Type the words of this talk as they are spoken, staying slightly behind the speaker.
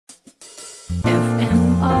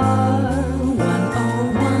FMR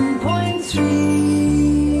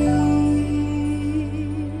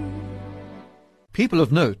 101.3. People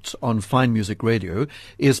of Note on Fine Music Radio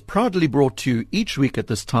is proudly brought to you each week at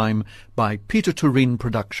this time by Peter Turin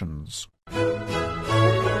Productions.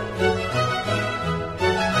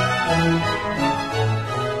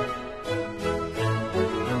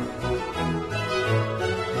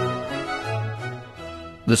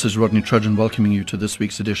 This is Rodney Trudgeon welcoming you to this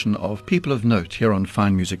week's edition of People of Note here on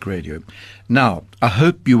Fine Music Radio. Now, I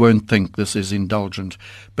hope you won't think this is indulgent,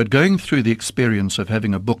 but going through the experience of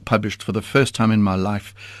having a book published for the first time in my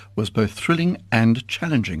life was both thrilling and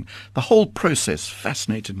challenging. The whole process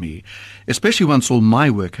fascinated me, especially once all my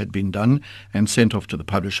work had been done and sent off to the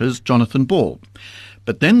publishers, Jonathan Ball.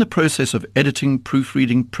 But then the process of editing,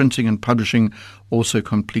 proofreading, printing and publishing also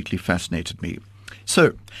completely fascinated me.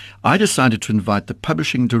 So, I decided to invite the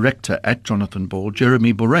publishing director at Jonathan Ball,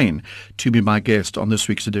 Jeremy Boraine, to be my guest on this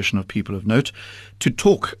week's edition of People of Note to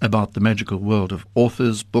talk about the magical world of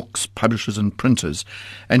authors, books, publishers and printers.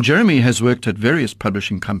 And Jeremy has worked at various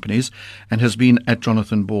publishing companies and has been at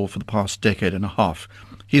Jonathan Ball for the past decade and a half.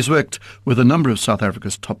 He's worked with a number of South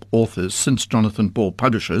Africa's top authors since Jonathan Ball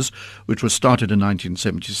Publishers, which was started in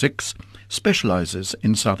 1976, specializes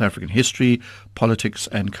in South African history, politics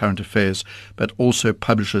and current affairs, but also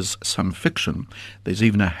publishes some fiction. There's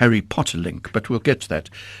even a Harry Potter link, but we'll get to that.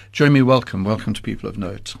 Jeremy, welcome. Welcome to People of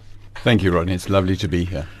Note. Thank you, Rodney. It's lovely to be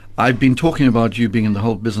here. I've been talking about you being in the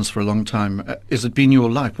whole business for a long time. Has it been your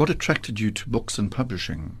life? What attracted you to books and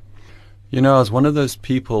publishing? You know, I was one of those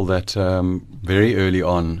people that very early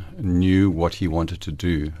on knew what he wanted to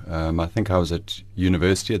do. I think I was at the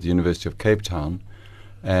University of Cape Town,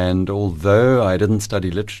 and although I didn't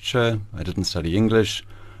study literature, I didn't study English,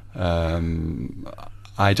 I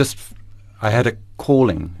had a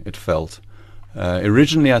calling, it felt.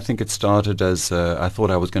 Originally, I think it started as I thought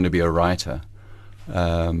I was going to be a writer,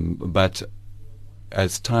 but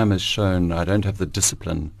as time has shown, I don't have the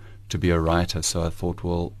discipline to be a writer, so I thought,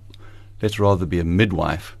 well, let's rather be a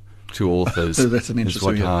midwife to authors. That's an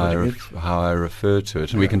interesting how I refer to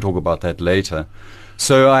it, and we can talk about that later.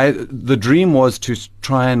 So the dream was to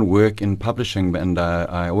try and work in publishing, and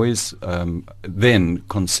I always then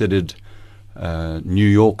considered New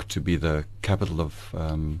York to be the capital of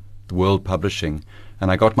the world publishing,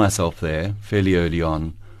 and I got myself there fairly early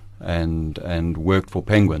on, and worked for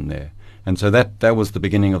Penguin there, and so that was the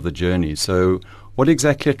beginning of the journey. So what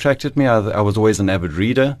exactly attracted me? I was always an avid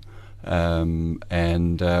reader.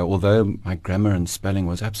 Although my grammar and spelling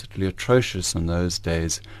was absolutely atrocious in those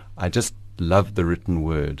days, I just loved the written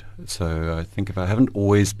word. So I think if I haven't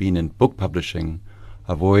always been in book publishing,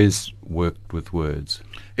 I've always worked with words.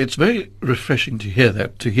 It's very refreshing to hear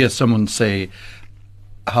that, to hear someone say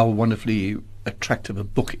how wonderfully attractive a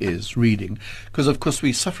book is, reading. Because, of course,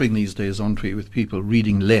 we're suffering these days, aren't we, with people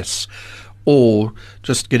reading less or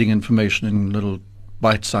just getting information in little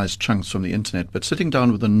bite-sized chunks from the internet, but sitting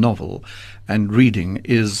down with a novel and reading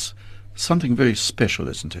is something very special,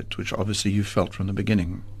 isn't it? Which obviously you felt from the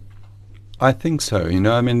beginning. I think so. You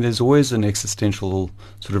know, I mean, there's always an existential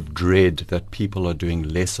sort of dread that people are doing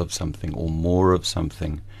less of something or more of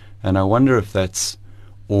something, and I wonder if that's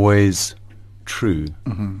always true.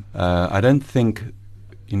 Mm-hmm. I don't think,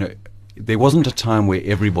 you know, there wasn't a time where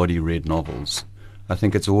everybody read novels. I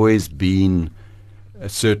think it's always been a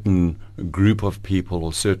certain group of people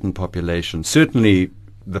or certain population. Certainly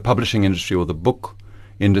the publishing industry or the book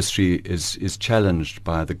industry is challenged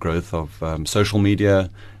by the growth of social media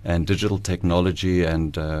and digital technology,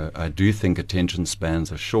 and I do think attention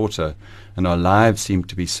spans are shorter, and our lives seem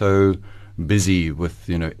to be so busy with,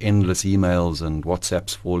 you know, endless emails and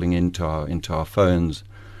WhatsApps falling into our phones.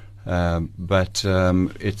 But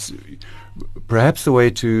it's perhaps the way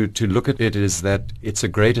to look at it is that it's a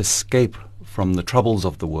great escape from the troubles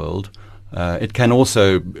of the world. It can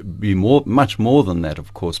also be much more than that,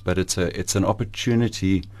 of course, but it's an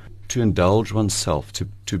opportunity to indulge oneself,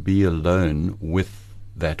 to be alone with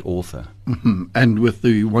that author. Mm-hmm. And with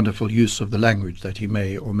the wonderful use of the language that he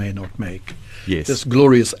may or may not make. Yes. This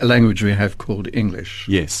glorious language we have called English.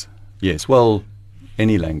 Yes. Well,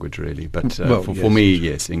 any language really, but for me,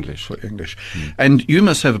 yes, English. For English. And you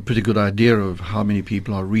must have a pretty good idea of how many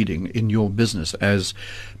people are reading in your business as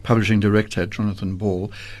publishing director at Jonathan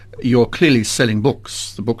Ball. You're clearly selling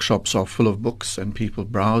books. The bookshops are full of books and people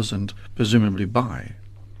browse and presumably buy.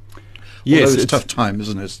 Yes, although it's tough time,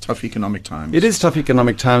 isn't it? It's tough economic times. It is tough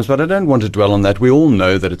economic times, but I don't want to dwell on that. We all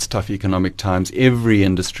know that it's tough economic times. Every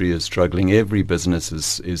industry is struggling. Every business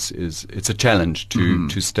is it's a challenge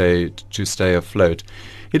to stay afloat.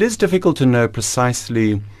 It is difficult to know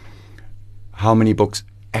precisely how many books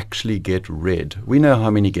actually get read. We know how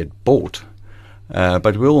many get bought,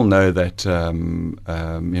 but we all know that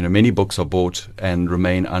many books are bought and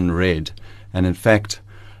remain unread. And in fact,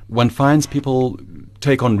 one finds people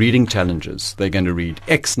take on reading challenges. They're going to read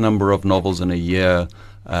X number of novels in a year,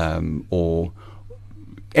 or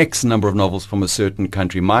X number of novels from a certain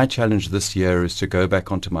country. My challenge this year is to go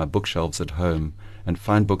back onto my bookshelves at home and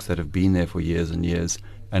find books that have been there for years and years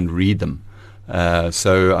and read them.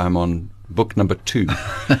 So I'm on book number 2.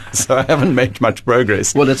 So I haven't made much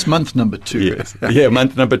progress. Well, it's month number 2. Yes. Yeah,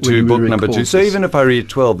 month number 2, book number 2. So this. even if I read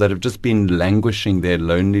 12 that have just been languishing their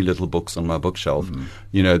lonely little books on my bookshelf,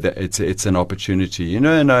 it's an opportunity.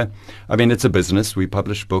 And I mean, it's a business. We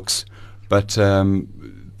publish books. But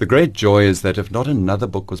the great joy is that if not another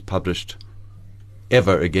book was published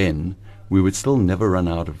ever again, we would still never run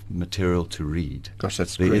out of material to read. Gosh,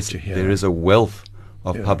 that's great to hear. There is a wealth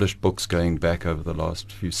of published books going back over the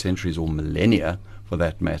last few centuries, or millennia for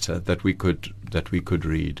that matter, that we could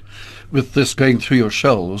read. With this going through your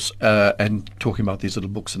shelves and talking about these little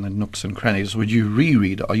books and the nooks and crannies, would you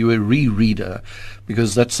reread? Are you a rereader?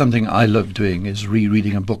 Because that's something I love doing, is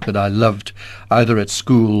rereading a book that I loved either at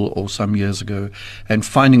school or some years ago, and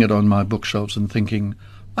finding it on my bookshelves and thinking,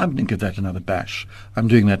 I'm going to give that another bash. I'm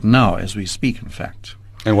doing that now as we speak, in fact.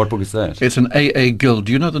 And what book is that? It's an A.A. Gill.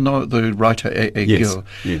 Do you know the writer A.A. Gill?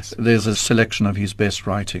 Yes. There's a selection of his best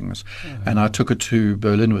writings. And I took it to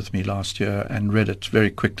Berlin with me last year and read it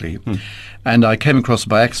very quickly. And I came across it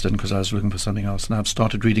by accident because I was looking for something else. And I've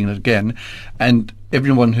started reading it again. And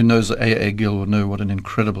everyone who knows A.A. Gill will know what an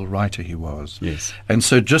incredible writer he was. Yes. And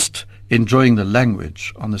so just enjoying the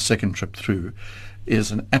language on the second trip through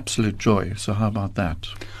is an absolute joy. So how about that?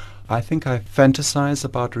 I think I fantasize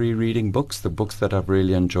about rereading books, the books that I've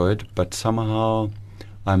really enjoyed, but somehow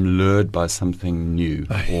I'm lured by something new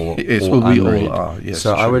or yes, or well, we unread. all are. Yes,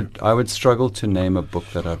 so true. I would struggle to name a book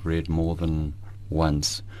that I've read more than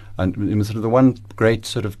once. And sort of the one great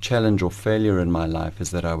sort of challenge or failure in my life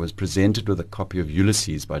is that I was presented with a copy of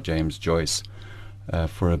Ulysses by James Joyce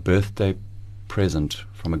for a birthday present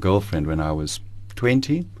from a girlfriend when I was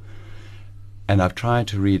 20. And I've tried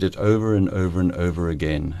to read it over and over and over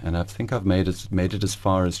again. And I think I've made it as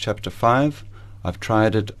far as chapter 5. I've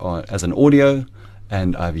tried it as an audio,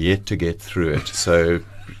 and I've yet to get through it. So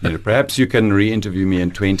perhaps you can re-interview me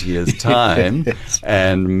in 20 years' time, yes.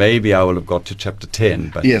 And maybe I will have got to chapter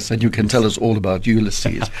 10. But yes, and you can tell us all about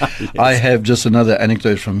Ulysses. Yes. I have just another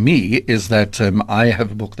anecdote from me, is that I have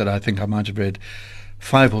a book that I think I might have read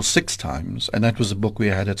 5 or 6 times, and that was a book we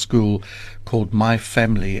had at school called My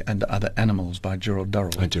Family and Other Animals by Gerald Durrell.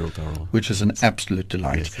 Gerald Durrell. Which is an absolute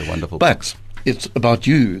delight. Yes, a wonderful But books. It's about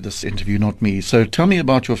you, this interview, not me. So tell me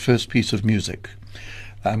about your first piece of music.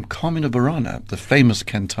 Carmina Burana, the famous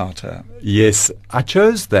cantata. Yes, I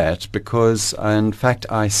chose that because, in fact,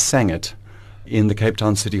 I sang it in the Cape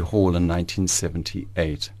Town City Hall in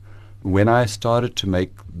 1978. When I started to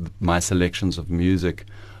make my selections of music,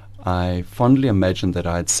 I fondly imagined that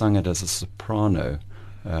I had sung it as a soprano.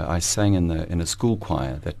 I sang in a school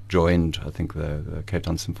choir that joined, I think, the Cape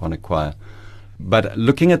Town Symphonic Choir. But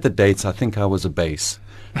looking at the dates, I think I was a bass,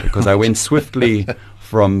 because I went swiftly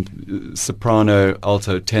from soprano,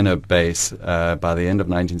 alto, tenor, bass by the end of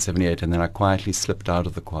 1978, and then I quietly slipped out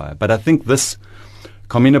of the choir. But I think this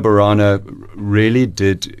Carmina Burana really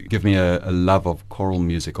did give me a love of choral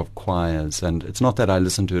music, of choirs, and it's not that I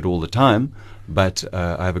listen to it all the time, but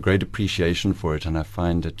I have a great appreciation for it, and I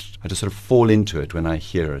find it, I just sort of fall into it when I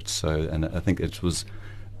hear it. So, and I think it was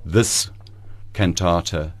this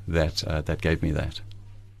cantata that gave me that.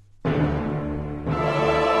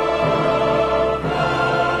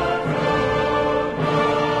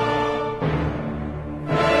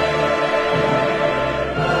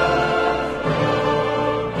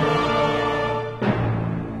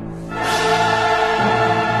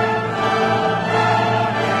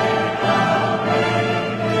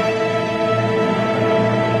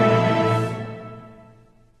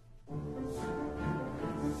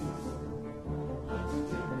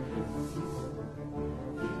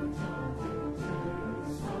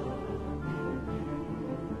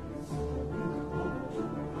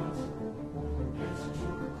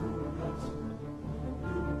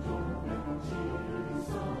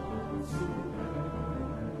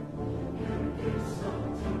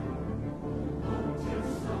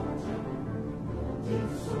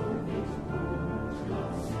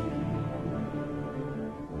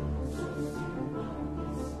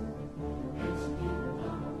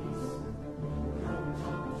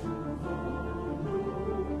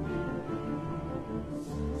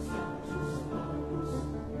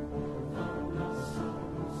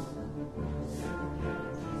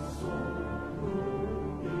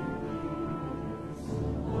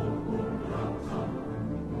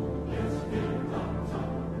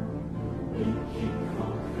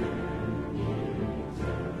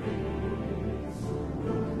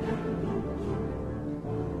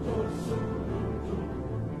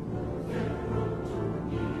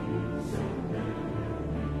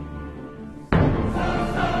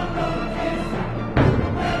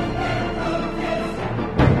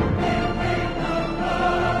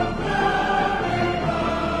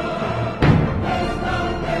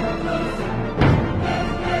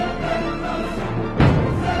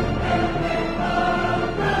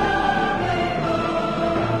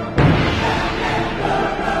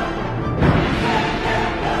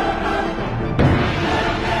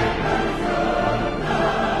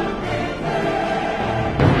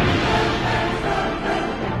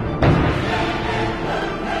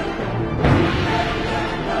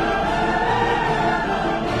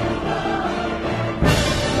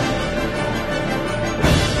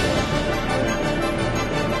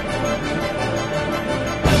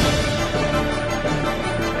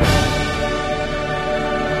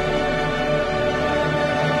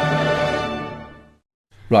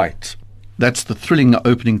 Right. That's the thrilling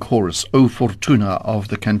opening chorus, O Fortuna, of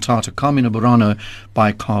the cantata Carmina Burana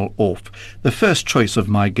by Carl Orff. The first choice of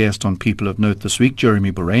my guest on People of Note this week,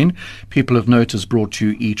 Jeremy Boraine. People of Note is brought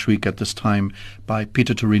to you each week at this time by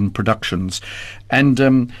Peter Turin Productions.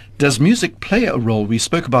 And does music play a role? We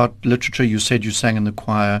spoke about literature. You said you sang in the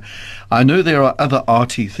choir. I know there are other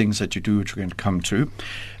arty things that you do, which we're going to come to.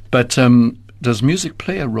 But does music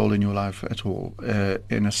play a role in your life at all,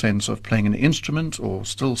 in a sense of playing an instrument or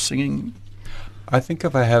still singing? I think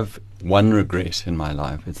if I have one regret in my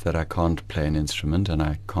life, it's that I can't play an instrument and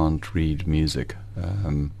I can't read music.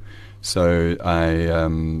 So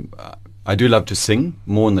I do love to sing,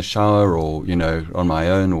 more in the shower or, on my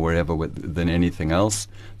own or wherever than anything else.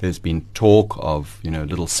 There's been talk of,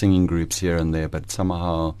 little singing groups here and there, but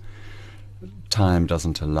somehow time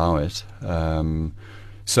doesn't allow it.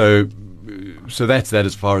 So that's that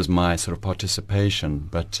as far as my sort of participation.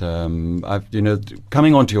 But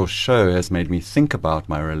coming onto your show has made me think about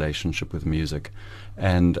my relationship with music,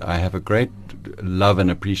 and I have a great love and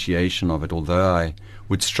appreciation of it. Although I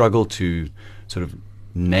would struggle to sort of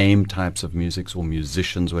name types of musics or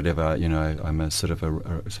musicians, whatever. I'm a sort of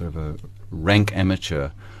a rank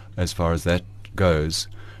amateur as far as that goes.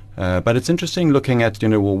 But it's interesting looking at,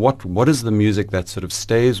 what is the music that sort of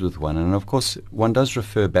stays with one? And of course, one does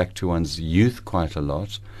refer back to one's youth quite a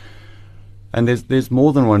lot. And there's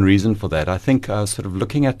more than one reason for that. I think I was sort of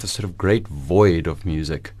looking at the sort of great void of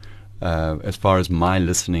music as far as my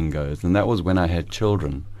listening goes. And that was when I had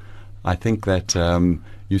children. I think that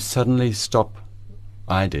you suddenly stop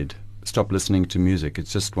listening to music.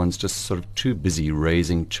 It's just one's just sort of too busy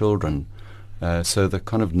raising children. So the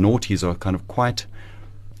kind of noughties are kind of quite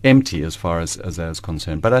empty as far as that is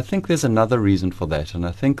concerned. But I think there's another reason for that, and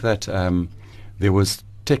I think that there was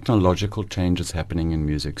technological changes happening in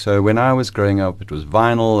music. So when I was growing up, it was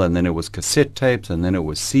vinyl, and then it was cassette tapes, and then it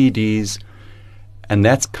was CDs, and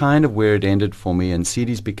that's kind of where it ended for me, and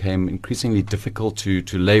CDs became increasingly difficult to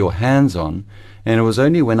lay your hands on, and it was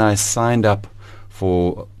only when I signed up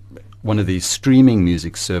for one of these streaming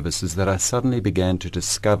music services that I suddenly began to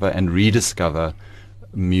discover and rediscover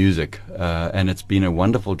music, and it's been a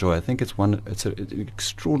wonderful joy. I think it's an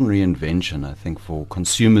extraordinary invention, I think, for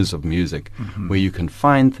consumers of music, where you can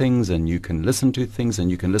find things and you can listen to things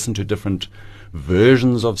and you can listen to different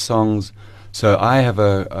versions of songs. So I have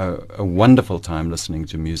a wonderful time listening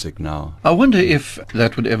to music now. I wonder if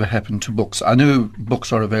that would ever happen to books. I know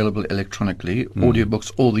books are available electronically,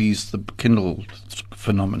 audiobooks, all these, the Kindle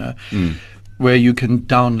phenomena, where you can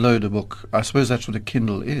download a book. I suppose that's what a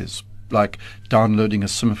Kindle is. Like downloading a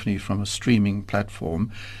symphony from a streaming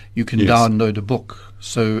platform, you can download a book.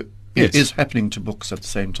 So it is happening to books at the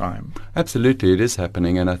same time. Absolutely, it is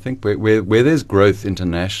happening, and I think where there's growth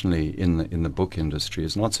internationally in the book industry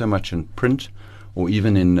is not so much in print or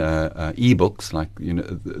even in e-books like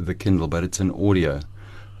the Kindle, but it's in audio.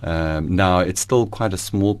 Now it's still quite a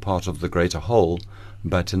small part of the greater whole.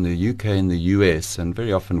 But in the UK and the US, and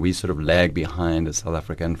very often we sort of lag behind as South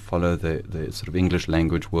Africa and follow the sort of English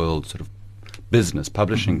language world sort of business,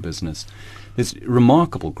 publishing business. There's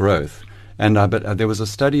remarkable growth. And but there was a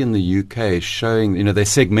study in the UK showing, they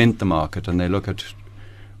segment the market and they look at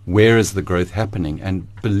where is the growth happening. And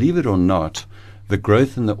believe it or not, the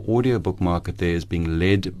growth in the audiobook market there is being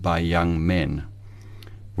led by young men,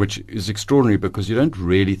 which is extraordinary because you don't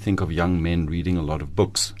really think of young men reading a lot of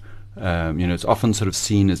books. It's often sort of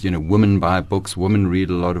seen as, women buy books, women read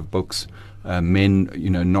a lot of books, men,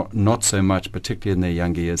 not so much, particularly in their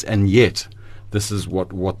younger years. And yet, this is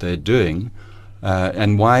what they're doing.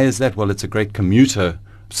 And why is that? Well, it's a great commuter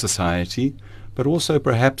society, but also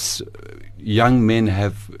perhaps young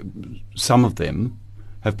men some of them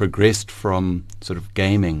have progressed from sort of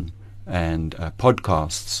gaming and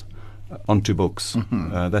podcasts onto books.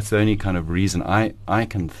 That's the only kind of reason I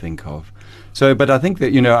can think of. So, but I think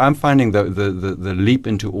that, I'm finding the leap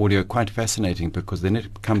into audio quite fascinating because then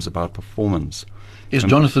it becomes about performance. Is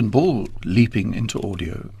Jonathan Ball leaping into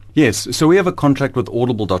audio? Yes. So we have a contract with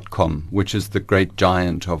Audible.com, which is the great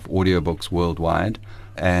giant of audiobooks worldwide.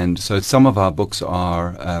 And so some of our books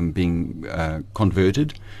are being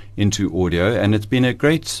converted into audio. And it's been a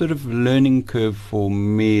great sort of learning curve for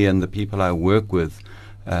me and the people I work with,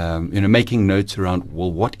 making notes around,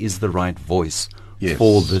 well, what is the right voice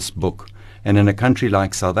for this book? And in a country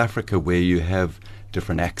like South Africa, where you have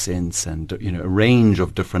different accents and a range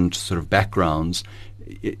of different sort of backgrounds,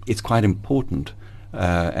 it's quite important.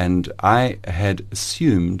 And I had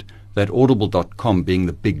assumed that Audible.com, being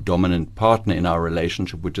the big dominant partner in our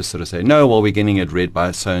relationship, would just sort of say, no, well, we're getting it read by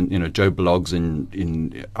Joe Bloggs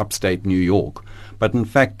in upstate New York. But in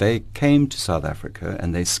fact, they came to South Africa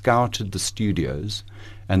and they scouted the studios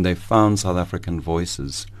and they found South African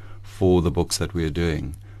voices for the books that we're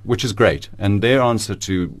doing, which is great. And their answer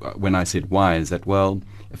to when I said why is that, well,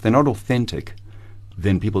 if they're not authentic,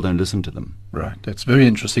 then people don't listen to them. Right, that's very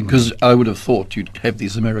interesting, because I would have thought you'd have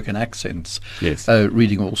these American accents, Yes.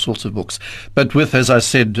 reading all sorts of books. But with, as I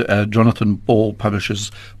said, Jonathan Ball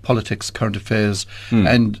publishes Politics, Current Affairs,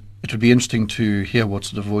 and it would be interesting to hear what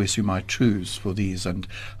sort of voice you might choose for these, and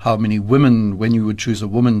how many women, when you would choose a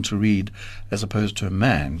woman to read as opposed to a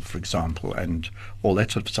man, for example, and all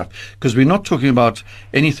that sort of stuff. Because we're not talking about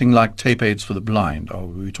anything like tape aids for the blind, are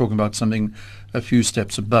we? We're talking about something a few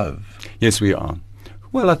steps above. Yes, we are.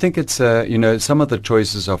 Well, I think it's, some of the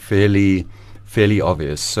choices are fairly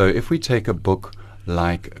obvious. So if we take a book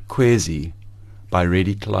like Kwezi by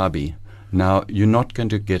Reddy Klabi, now you're not going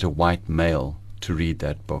to get a white male to read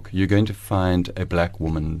that book. You're going to find a black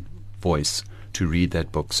woman voice to read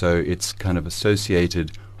that book. So it's kind of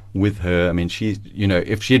associated with her. I mean,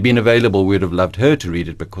 if she had been available, we would have loved her to read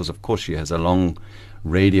it, because of course she has a long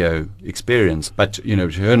radio experience, but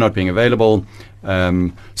her not being available,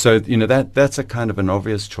 that's a kind of an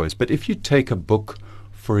obvious choice. But if you take a book,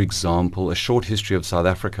 for example, A Short History of South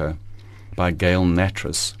Africa by Gail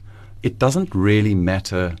Nattrass, it doesn't really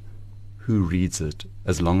matter who reads it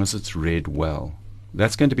as long as it's read well.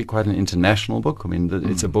 That's going to be quite an international book. I mean,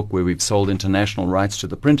 it's a book where we've sold international rights to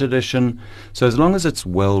the print edition, so as long as it's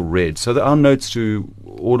well read. So our notes to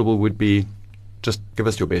Audible would be, just give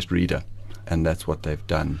us your best reader. And that's what they've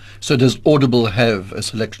done. So does Audible have a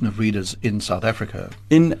selection of readers in South Africa?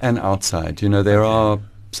 In and outside. There are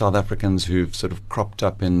South Africans who've sort of cropped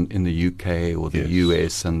up in the UK or the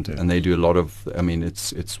US, and they do a lot of, I mean,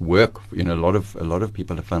 it's work. A lot of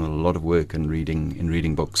people have found a lot of work in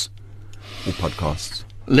reading books or podcasts.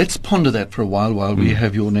 Let's ponder that for a while we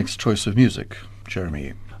have your next choice of music,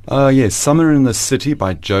 Jeremy. Yes, Summer in the City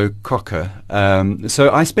by Joe Cocker. So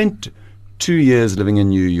I spent 2 years living in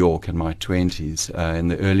New York in my 20s, in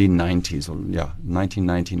the early 90s,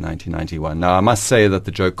 1990, 1991. Now, I must say that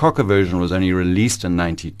the Joe Cocker version was only released in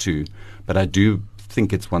 92, but I do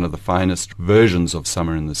think it's one of the finest versions of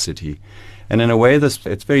Summer in the City. And in a way,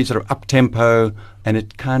 it's very sort of up-tempo, and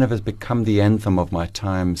it kind of has become the anthem of my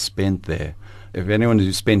time spent there. If anyone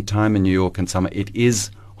who spent time in New York in summer, it is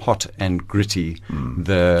hot and gritty.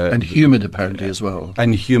 And humid, apparently, as well.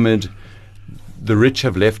 And humid. The rich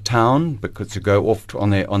have left town because to go off on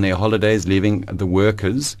their holidays, leaving the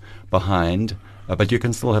workers behind. But you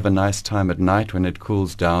can still have a nice time at night when it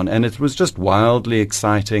cools down. And it was just wildly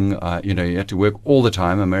exciting. You had to work all the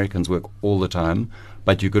time. Americans work all the time.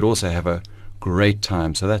 But you could also have a great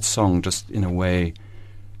time. So that song just, in a way,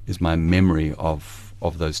 is my memory of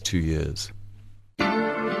those 2 years.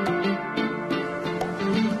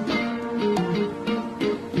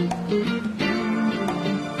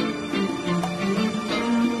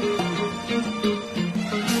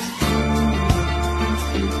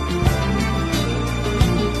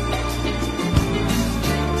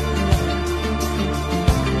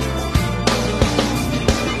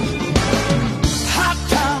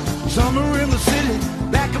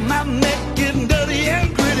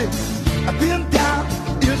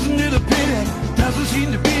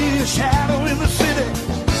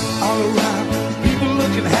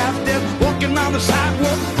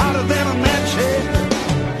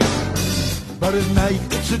 But at night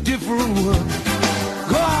it's a different world.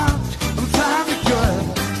 Go out and find a girl.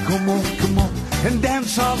 Come on, and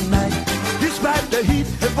dance all night. Despite the heat,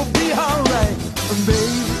 it will be alright. And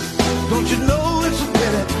baby, don't you know it's a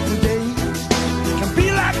pity the days can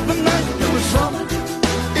be like the night in the summer,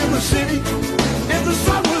 in the city, in the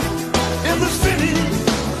summer, in the city.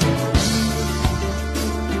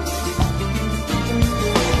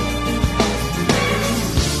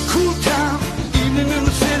 Cool town, evening in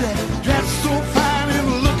the city, dressed so fine and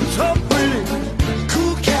looking so pretty.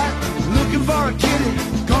 Cool cat, looking for a kitty,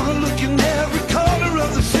 gonna look in every corner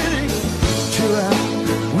of the city. Chill out,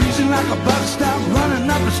 wheezing like a bus stop, running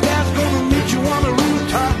up the stairs, gonna meet you on the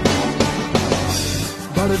rooftop.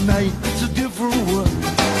 But at night it's a different world.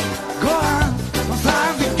 Go on,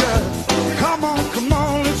 find the girl. Come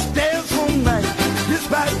on, let's dance all night.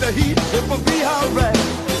 Despite the heat, it will be alright.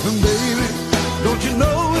 And baby, don't you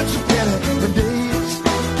know it's a pity the days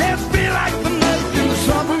can't be like the night in the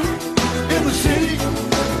summer, in the city,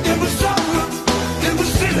 in the summer, in the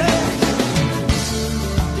city.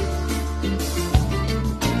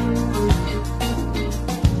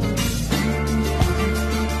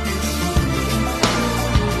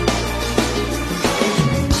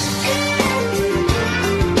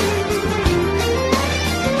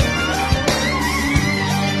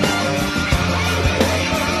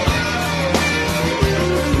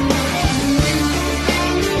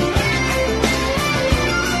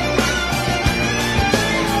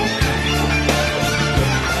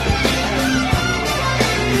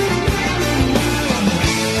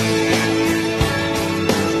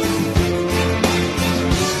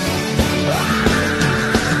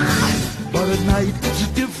 tonight it's a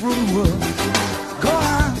different world. Go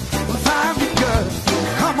on, find me, girl.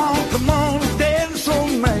 Come on, dance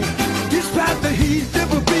on me. Despite the heat, it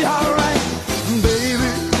will be alright.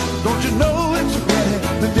 Baby, don't you know it's better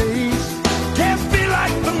the days can't be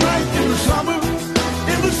like the night in the summer,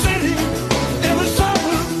 in the city, in the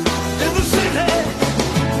summer, in the city.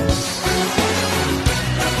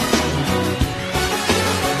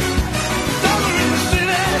 Summer in the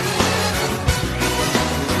city.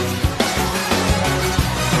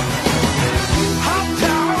 Hot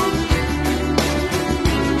town.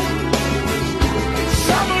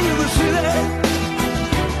 Summer in the city.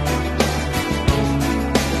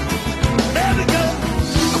 There we go.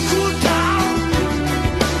 A cool town.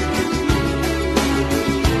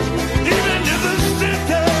 Even in the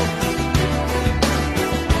city.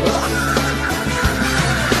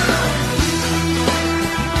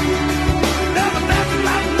 Never, never,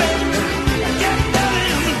 not late. Get down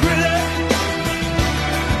in the gritty.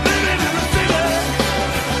 Living in the city.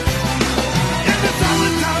 In the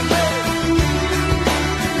summertime, baby.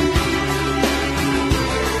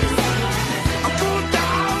 A cool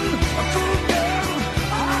town, a cool girl,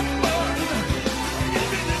 a hot boy.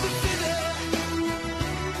 Living in the city.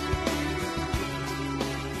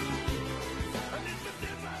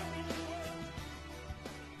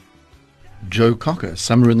 Joe Cocker,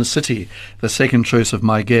 Summer in the City, the second choice of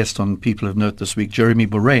my guest on People of Note this week, Jeremy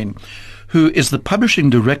Boraine, who is the publishing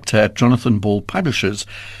director at Jonathan Ball Publishers.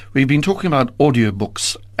 We've been talking about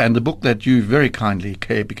audiobooks and the book that you very kindly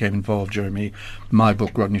became involved, Jeremy, my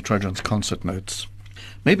book, Rodney Trudgeon's Concert Notes.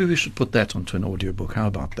 Maybe we should put that onto an audiobook. How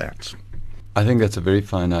about that? I think that's a very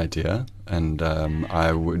fine idea, and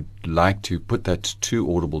I would like to put that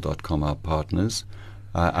to Audible.com, our partners.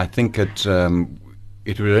 I think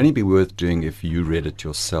it would only be worth doing if you read it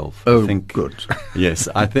yourself. Oh, I think, good. Yes,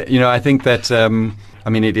 I think that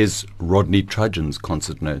it is Rodney Trudgeon's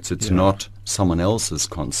Concert Notes. It's not someone else's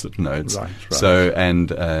concert notes. Right. So, and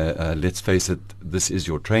let's face it, this is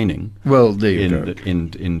your training. Well, there you go.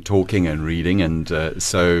 In talking and reading, and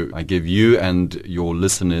so I give you and your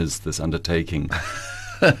listeners this undertaking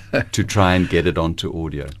to try and get it onto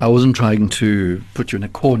audio. I wasn't trying to put you in a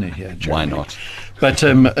corner here, Jeremy. Why not? But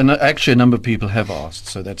and actually a number of people have asked,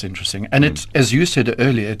 so that's interesting. And it, as you said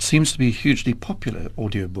earlier, it seems to be hugely popular,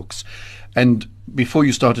 audiobooks. And before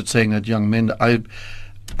you started saying that, young men, I'm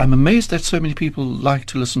amazed that so many people like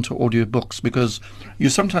to listen to audiobooks, because you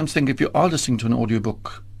sometimes think if you are listening to an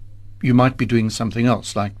audiobook, you might be doing something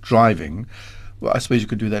else, like driving. Well, I suppose you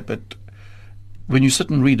could do that, but when you sit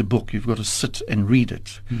and read a book, you've got to sit and read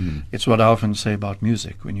it. It's what I often say about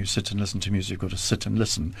music. When you sit and listen to music, you've got to sit and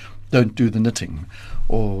listen. Don't do the knitting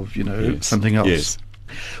or, Yes. something else. Yes.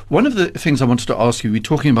 One of the things I wanted to ask you, we're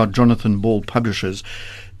talking about Jonathan Ball Publishers.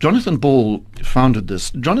 Jonathan Ball founded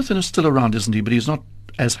this. Jonathan is still around, isn't he? But he's not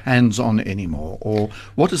as hands-on anymore. Or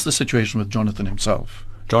what is the situation with Jonathan himself?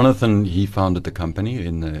 Jonathan, he founded the company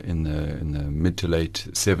in the mid to late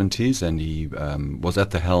 70s, and he was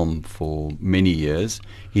at the helm for many years.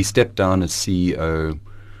 He stepped down as CEO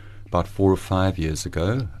about 4 or 5 years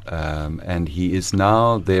ago, and he is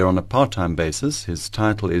now there on a part-time basis. His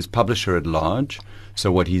title is Publisher at Large. So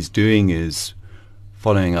what he's doing is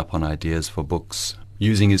following up on ideas for books,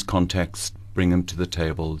 using his contacts, bring them to the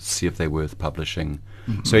table, see if they're worth publishing.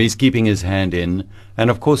 So he's keeping his hand in. And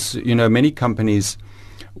of course, many companies,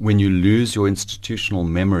 when you lose your institutional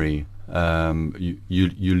memory,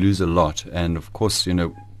 you lose a lot. And of course,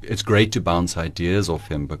 it's great to bounce ideas off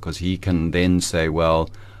him, because he can then say, well,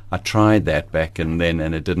 I tried that back and then,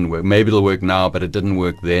 and it didn't work. Maybe it'll work now, but it didn't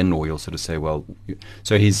work then. Or you'll sort of say, well,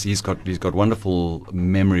 so he's got wonderful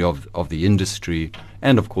memory of the industry,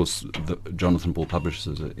 and of course the Jonathan Ball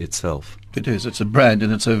Publishers itself. It is. It's a brand,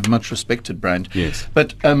 and it's a much respected brand. Yes.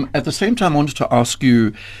 But at the same time, I wanted to ask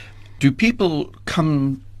you, do people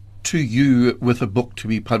come to you with a book to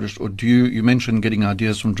be published, or do you mentioned getting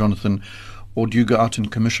ideas from Jonathan, or do you go out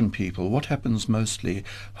and commission people? What happens mostly?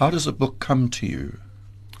 How does a book come to you?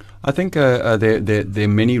 I think there are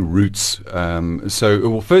many routes.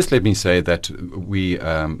 First let me say that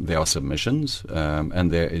there are submissions,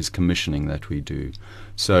 and there is commissioning that we do.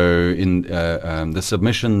 So in the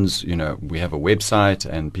submissions, we have a website,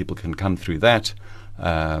 and people can come through that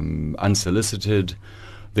unsolicited.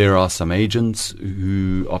 There are some agents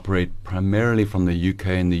who operate primarily from the UK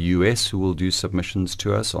and the US who will do submissions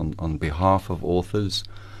to us on behalf of authors.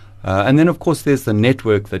 And then, of course, there's the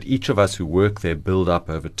network that each of us who work there build up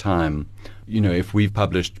over time. If we've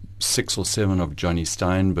published 6 or 7 of Johnny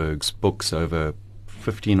Steinberg's books over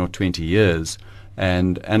 15 or 20 years,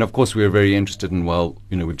 And of course, we were very interested in, well,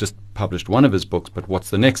 we've just published one of his books, but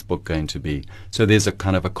what's the next book going to be? So there's a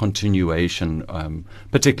kind of a continuation,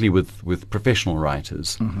 particularly with professional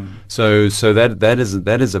writers. Mm-hmm. So that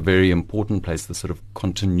is a very important place, the sort of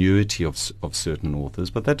continuity of certain authors.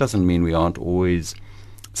 But that doesn't mean we aren't always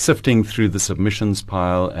sifting through the submissions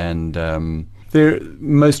pile, and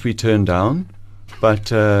most we turn down. But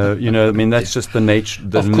that's just the nature.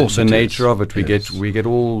 The nature of it. We get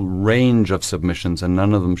all range of submissions, and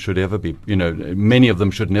none of them should ever be. Many of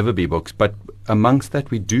them should never be books. But amongst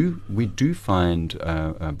that, we do find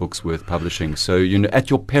books worth publishing. So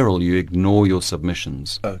at your peril, you ignore your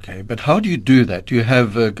submissions. Okay, but how do you do that? Do you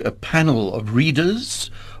have a panel of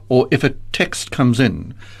readers, or if a text comes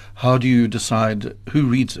in, how do you decide who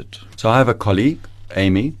reads it? So I have a colleague,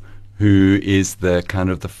 Amy, who is the kind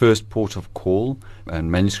of the first port of call,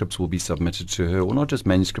 and manuscripts will be submitted to her, or not just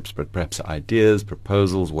manuscripts, but perhaps ideas,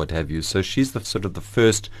 proposals, what have you. So she's the sort of the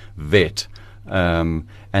first vet, and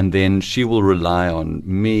then she will rely on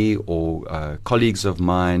me or colleagues of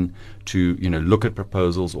mine to look at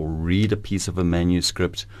proposals or read a piece of a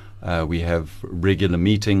manuscript. We have regular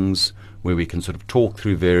meetings where we can sort of talk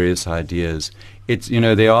through various ideas. It's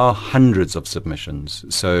there are hundreds of submissions,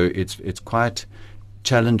 so it's quite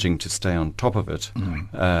challenging to stay on top of it,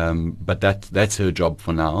 but that's her job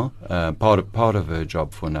for now. Part of her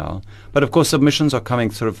job for now. But of course, submissions are coming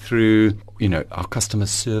sort of through our customer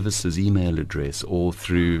services email address, or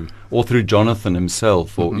through Jonathan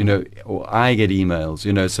himself, or or I get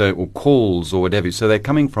emails, or calls or whatever. So they're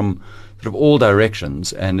coming from sort of all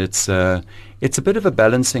directions, and it's a bit of a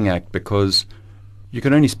balancing act, because you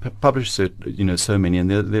can only publish so many, and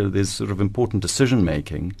there's sort of important decision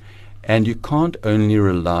making. And you can't only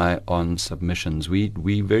rely on submissions.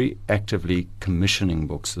 We very actively commissioning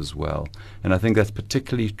books as well. And I think that's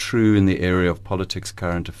particularly true in the area of politics,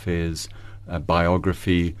 current affairs,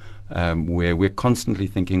 biography, where we're constantly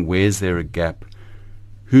thinking, where's there a gap?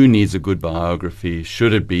 Who needs a good biography?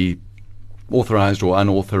 Should it be authorized or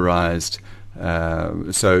unauthorized?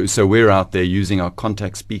 So we're out there using our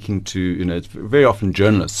contacts, speaking to, it's very often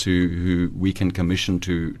journalists who we can commission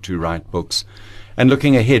to write books. And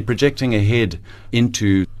looking ahead, projecting ahead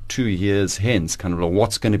into 2 years hence, kind of like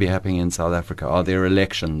what's going to be happening in South Africa. Are there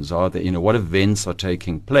elections? Are there, what events are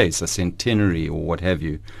taking place, a centenary or what have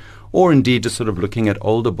you? Or indeed just sort of looking at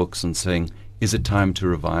older books and saying, is it time to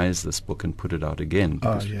revise this book and put it out again?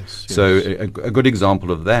 Yes. So a good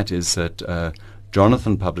example of that is that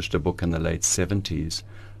Jonathan published a book in the late 70s,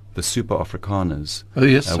 The Super Afrikaners,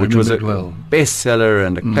 which was a bestseller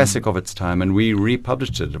and a classic of its time, and we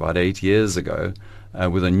republished it about 8 years ago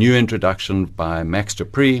with a new introduction by Max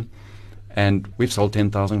Dupree, and we've sold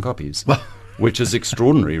 10,000 copies, which is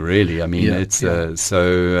extraordinary, really. I mean,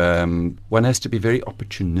 one has to be very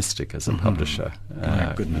opportunistic as a publisher.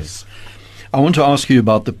 My goodness. I want to ask you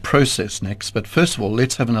about the process next, but first of all,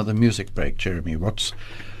 let's have another music break, Jeremy.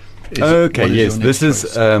 This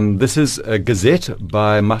is a Gazette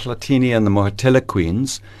by Mahlatini and the Mohotela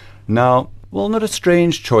Queens. Now, well, not a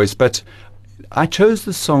strange choice, but I chose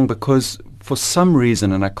this song because for some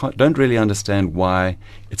reason, and I don't really understand why,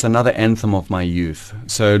 it's another anthem of my youth.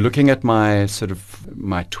 So looking at my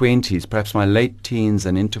 20s, perhaps my late teens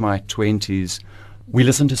and into my 20s, we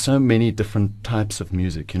listened to so many different types of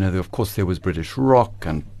music. Of course, there was British rock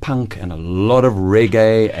and punk and a lot of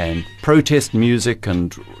reggae and protest music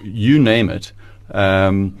and you name it.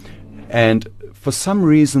 And for some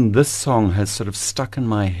reason, this song has sort of stuck in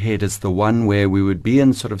my head as the one where we would be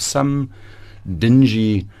in sort of some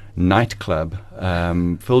dingy nightclub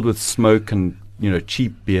filled with smoke and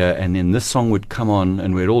cheap beer, and then this song would come on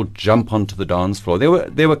and we'd all jump onto the dance floor.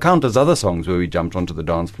 There were countless other songs where we jumped onto the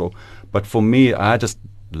dance floor, but for me, I just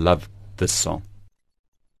loved this song.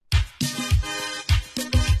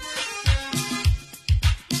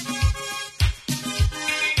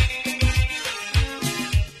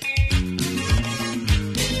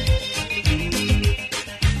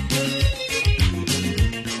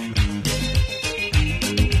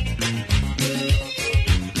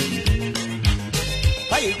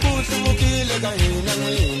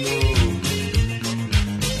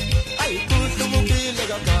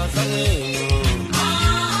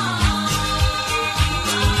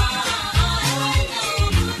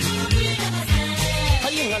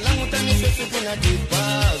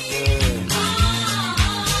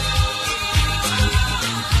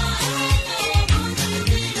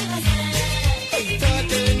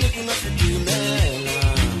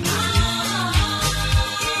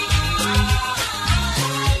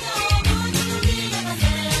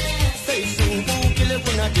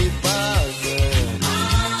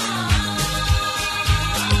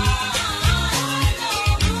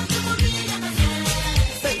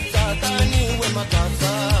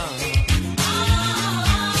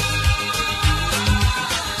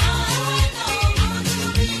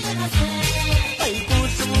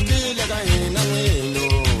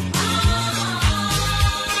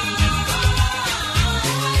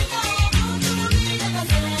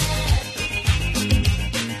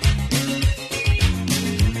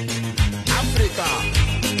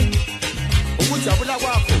 ukujabula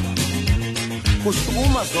kwakho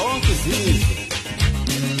kusukuma zonke izizwe.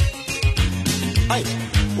 Hayi,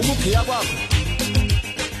 ukughiya kwakho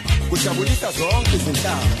kujabulisa zonke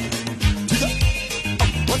izinhlanga.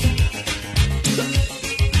 What?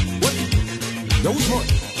 Yo, what's more?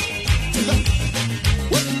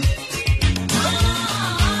 What?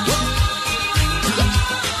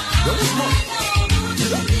 Yo, what's more?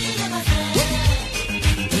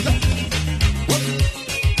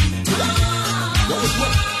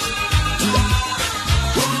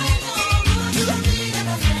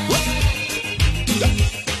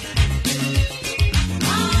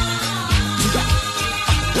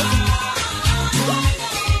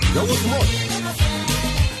 Yo, what's more?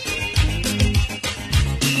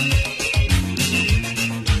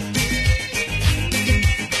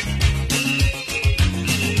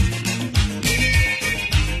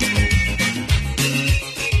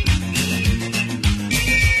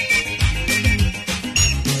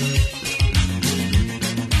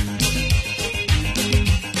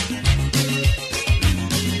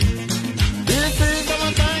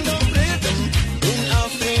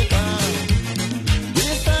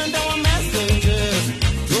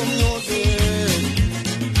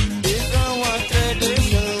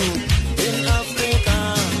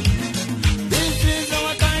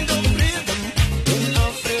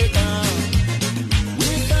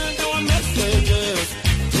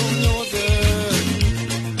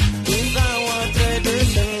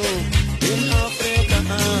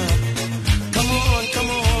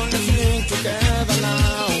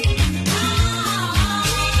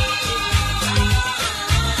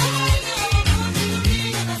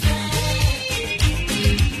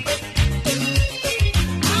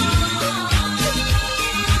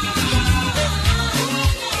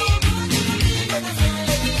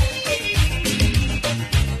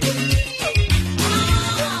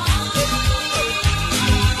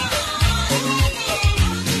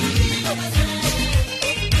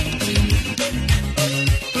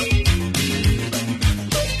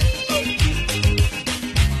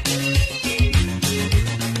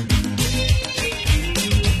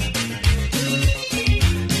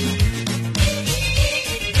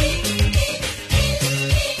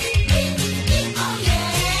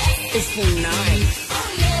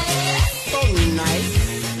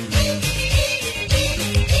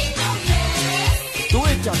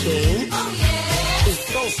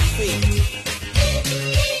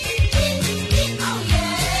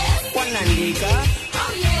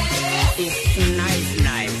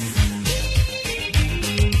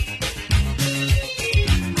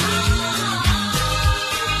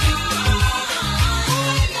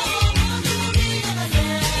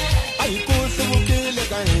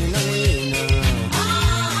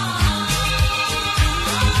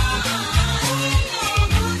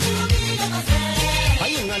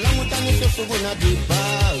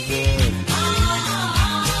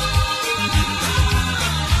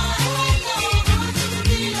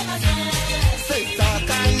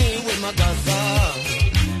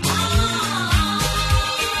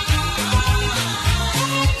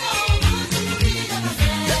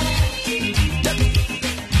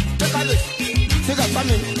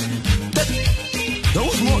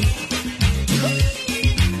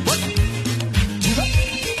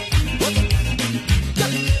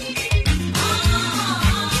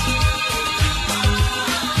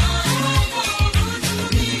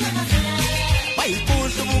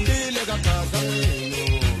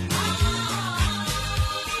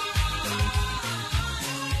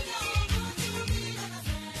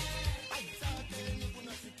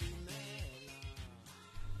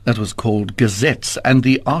 That was called Gazettes. And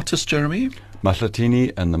the artist, Jeremy?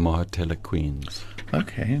 Mahlatini and the Mohotela Queens.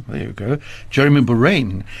 Okay, there you go. Jeremy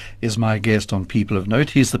Boraine is my guest on People of Note.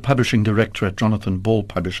 He's the publishing director at Jonathan Ball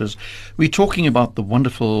Publishers. We're talking about the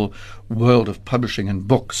wonderful world of publishing and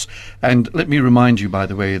books. And let me remind you, by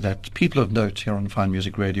the way, that People of Note here on Fine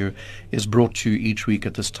Music Radio is brought to you each week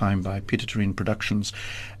at this time by Peter Tureen Productions.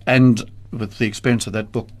 And with the experience of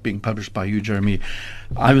that book being published by you, Jeremy,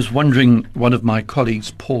 I was wondering, one of my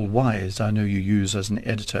colleagues, Paul Wise, I know you use as an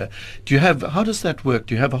editor, how does that work?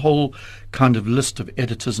 Do you have a whole kind of list of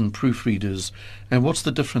editors and proofreaders? And what's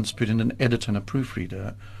the difference between an editor and a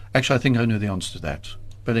proofreader? Actually, I think I know the answer to that.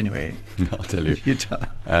 But anyway, I'll tell you. You tell.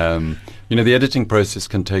 The editing process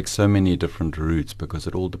can take so many different routes because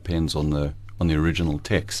it all depends on the original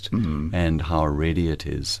text and how ready it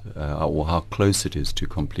is, or how close it is to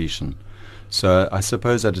completion. So I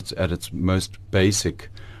suppose at its most basic,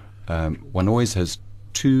 one always has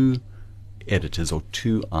two editors or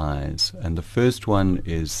two eyes, and the first one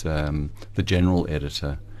is the general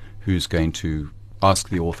editor, who's going to ask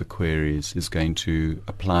the author queries, is going to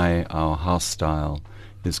apply our house style,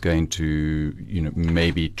 is going to,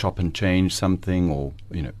 maybe chop and change something, or,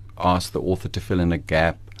 ask the author to fill in a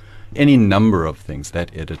gap. Any number of things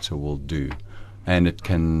that editor will do. And it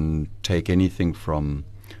can take anything from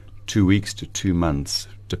 2 weeks to 2 months,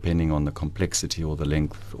 depending on the complexity or the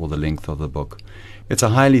length of the book. It's a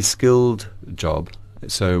highly skilled job,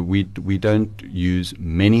 so we don't use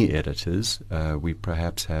many editors. We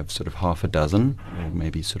perhaps have sort of half a dozen, or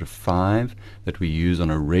maybe sort of 5 that we use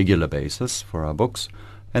on a regular basis for our books.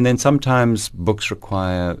 And then sometimes books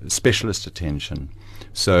require specialist attention.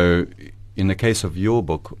 So in the case of your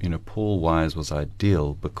book, Paul Wise was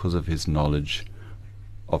ideal because of his knowledge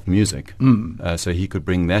of music. So he could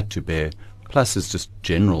bring that to bear, plus his just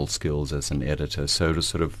general skills as an editor. So it was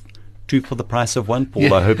sort of 2 for the price of 1, Paul.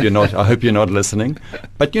 Yeah. I hope you're not listening.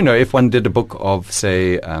 But if one did a book of,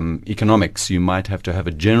 say, economics, you might have to have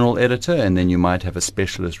a general editor, and then you might have a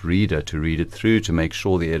specialist reader to read it through to make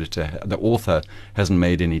sure the author hasn't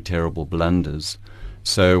made any terrible blunders.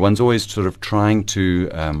 So one's always sort of trying to,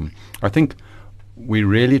 I think we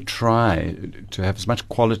really try to have as much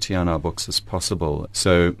quality on our books as possible.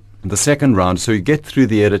 So the second round, so you get through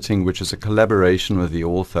the editing, which is a collaboration with the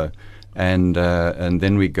author, and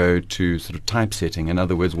then we go to sort of typesetting. In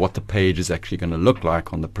other words, what the page is actually going to look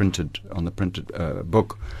like on the printed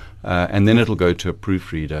book. And then it'll go to a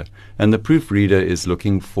proofreader. And the proofreader is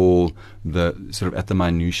looking for the sort of at the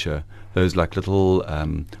minutiae, those like little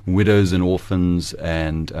widows and orphans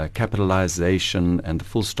and capitalization and the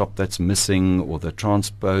full stop that's missing, or the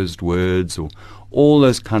transposed words, or all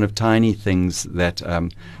those kind of tiny things that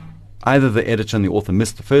either the editor and the author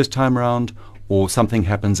missed the first time around, or something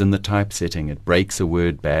happens in the typesetting. It breaks a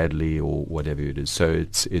word badly or whatever it is. So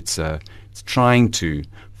it's trying to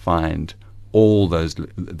find all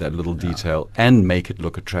that little detail and make it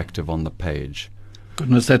look attractive on the page.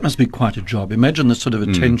 Goodness, that must be quite a job. Imagine the sort of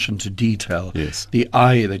attention to detail, yes, the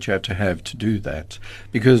eye that you have to do that,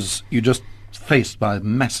 because you're just faced by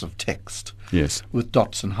massive text, yes, with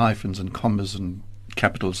dots and hyphens and commas and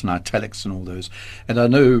capitals and italics and all those. And I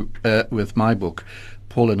know with my book,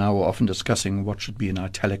 Paul and I were often discussing what should be in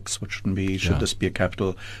italics, what shouldn't be, should this be a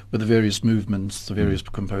capital, with the various movements, the various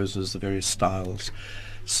composers, the various styles.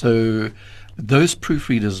 So those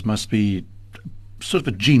proofreaders must be sort of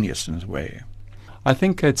a genius in a way. I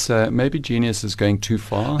think it's maybe genius is going too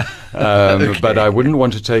far, but I wouldn't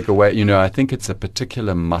want to take away. I think it's a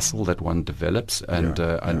particular muscle that one develops, and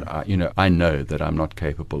I know that I'm not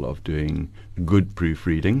capable of doing good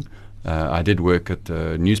proofreading. I did work at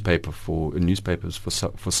the newspapers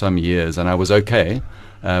for some years, and I was okay.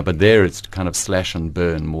 But there it's kind of slash and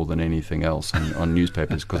burn more than anything else on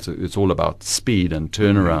newspapers, because it's all about speed and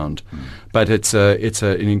turnaround. But it's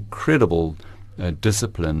an incredible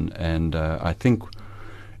discipline, and I think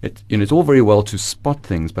it's all very well to spot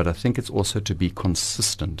things, but I think it's also to be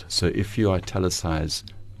consistent. So if you italicize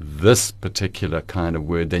this particular kind of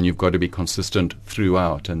word, then you've got to be consistent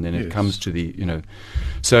throughout, and then it comes to the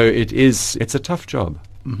So it's a tough job.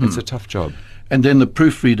 It's a tough job. And then the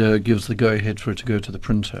proofreader gives the go-ahead for it to go to the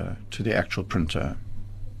printer, to the actual printer.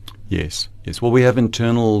 Yes. Well, we have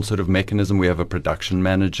internal sort of mechanism. We have a production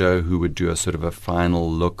manager who would do a sort of a final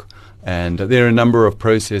look, and there are a number of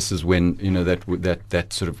processes when that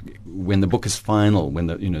sort of when the book is final, when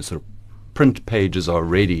the sort of print pages are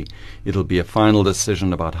ready, it'll be a final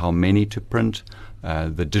decision about how many to print.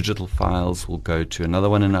 The digital files will go to another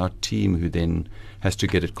one in our team, who then has to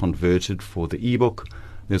get it converted for the ebook.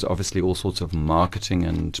 There's obviously all sorts of marketing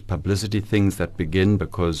and publicity things that begin,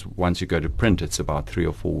 because once you go to print, it's about 3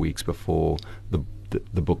 or 4 weeks before the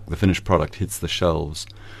book, the finished product, hits the shelves.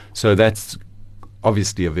 So that's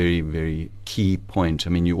obviously a very, very key point. I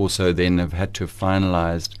mean, you also then have had to have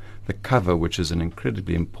finalized the cover, which is an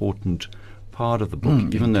incredibly important part of the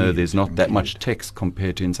book, even though there's not that much text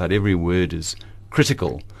compared to inside. Every word is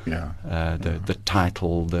critical. The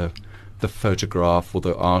title, the photograph or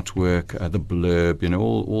the artwork, the blurb,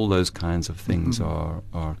 all those kinds of things are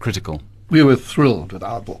critical. We were thrilled with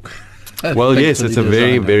our book. Well, yes, it's a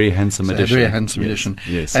very, very handsome edition. A very handsome edition.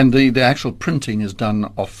 Yes. And the actual printing is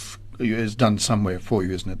done somewhere for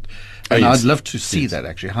you, isn't it? And I'd love to see that,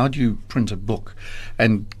 actually. How do you print a book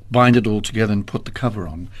and bind it all together and put the cover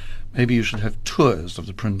on? Maybe you should have tours of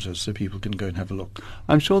the printers so people can go and have a look.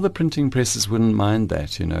 I'm sure the printing presses wouldn't mind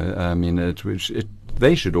that. I mean,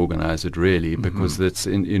 they should organize it really, because it's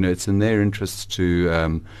in their interests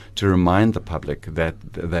to remind the public that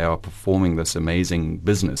they are performing this amazing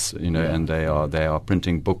business, and they are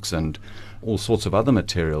printing books and all sorts of other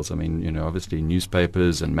materials. I mean, obviously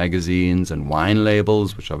newspapers and magazines and wine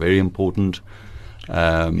labels, which are very important.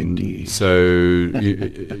 Indeed. So,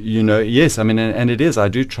 you know, yes, I mean, and it is. I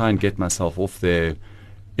do try and get myself off there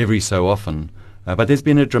every so often. But there's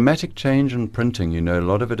been a dramatic change in printing. You know, a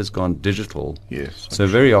lot of it has gone digital. Yes. So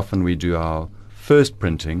very often we do our first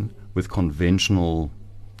printing with conventional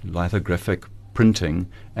lithographic printing,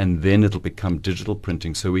 and then it'll become digital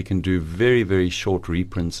printing. So we can do very, very short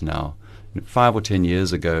reprints now. 5 or 10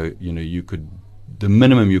 years ago, you know, the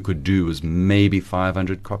minimum you could do was maybe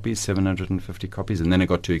 500 copies, 750 copies, and then it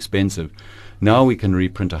got too expensive. Now we can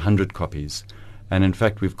reprint 100 copies. And in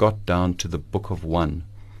fact, we've got down to the book of one,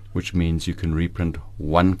 which means you can reprint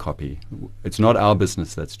one copy. It's not our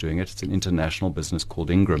business that's doing it. It's an international business called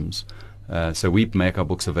Ingram's. So we make our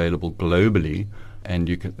books available globally, and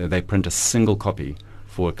they print a single copy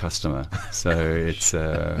for a customer. So it's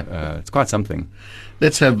quite something.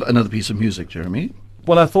 Let's have another piece of music, Jeremy.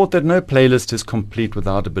 Well, I thought that no playlist is complete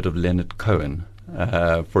without a bit of Leonard Cohen,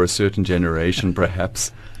 for a certain generation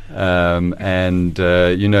perhaps. You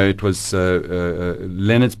know, it was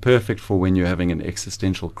Leonard's perfect for when you're having an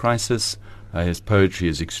existential crisis. His poetry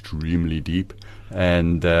is extremely deep,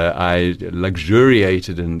 and I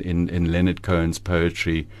luxuriated in Leonard Cohen's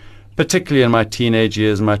poetry, particularly in my teenage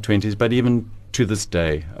years, in my 20s, but even to this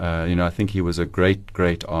day. You know, I think he was a great,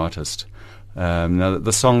 great artist. Now,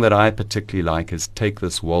 the song that I particularly like is Take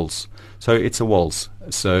This Waltz. So it's a waltz.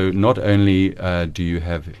 So not only do you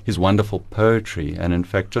have his wonderful poetry, and in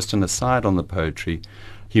fact, just an aside on the poetry,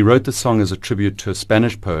 he wrote the song as a tribute to a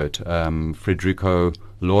Spanish poet, Federico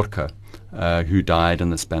Lorca, who died in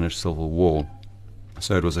the Spanish Civil War.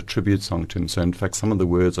 So it was a tribute song to him. So in fact, some of the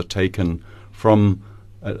words are taken from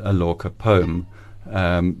a Lorca poem,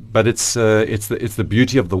 but it's the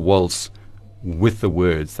beauty of the waltz with the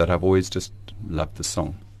words that I've always just loved the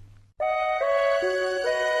song.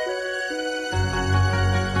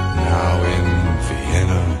 Now in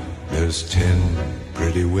Vienna there's 10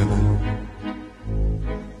 pretty women.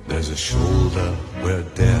 There's a shoulder where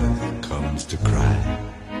death comes to cry.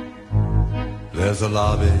 There's a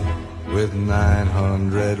lobby with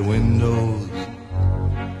 900 windows.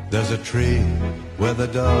 There's a tree where the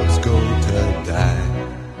doves go to die.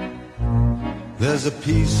 There's a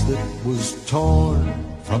piece that was torn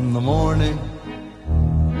from the morning,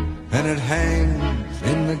 and it hangs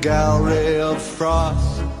in the gallery of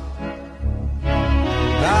frost.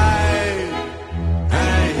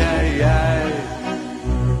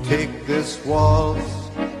 Take this waltz,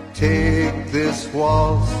 take this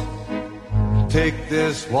waltz, take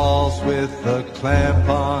this waltz with a clamp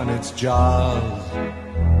on its jaws.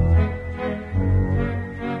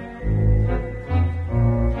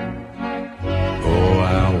 Oh,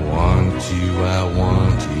 I want you, I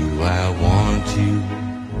want you, I want you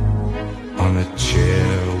on a chair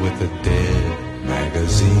with a dead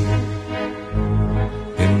magazine,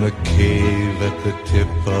 in the cave at the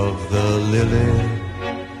tip of the lily,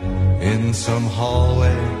 in some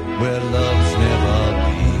hallway where love's never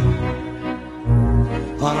been,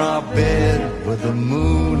 on our bed where the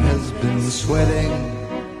moon has been sweating,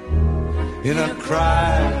 in a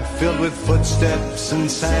cry filled with footsteps and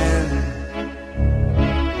sand.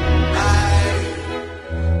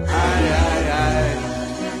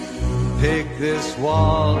 Take this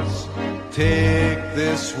waltz, take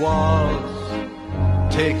this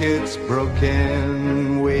waltz, take its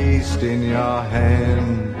broken waist in your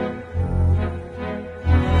hand.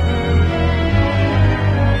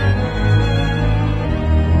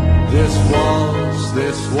 This waltz,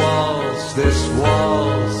 this waltz, this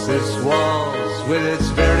waltz, this waltz, with its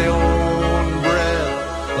very own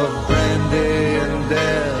breath of brandy and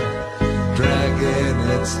death, dragging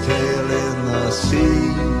its tail in the sea.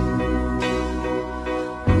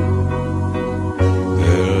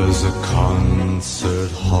 There's a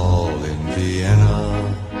concert hall in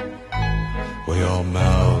Vienna where your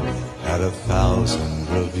mouth had 1,000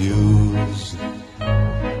 reviews.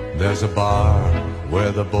 There's a bar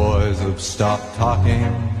where the boys have stopped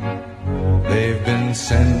talking. They've been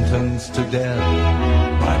sentenced to death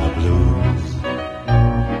by the blues.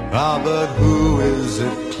 Ah, but who is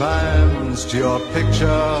it climbs to your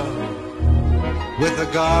picture with a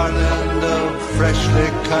garland of freshly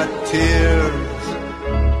cut tears?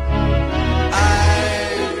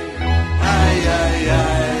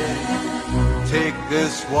 Take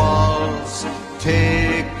this waltz,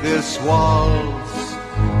 take this waltz,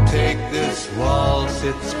 take this waltz,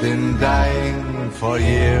 it's been dying for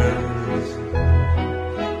years.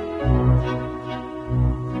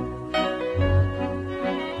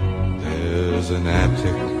 There's an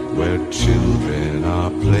attic where children are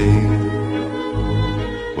playing,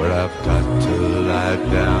 where I've got to lie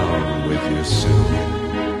down with you soon,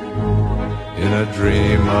 in a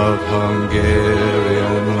dream of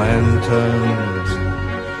Hungarian lanterns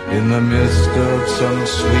in the mist of some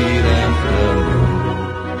sweet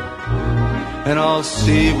afternoon. And I'll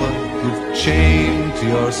see what you've chained to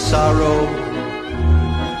your sorrow,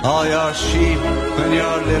 all your sheep and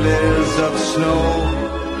your lilies of snow.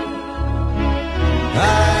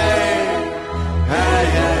 Aye, aye,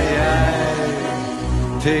 aye,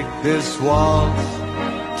 aye. Take this waltz,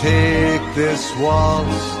 take this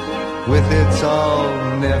waltz. With its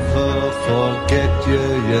I'll never forget you,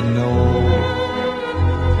 you know.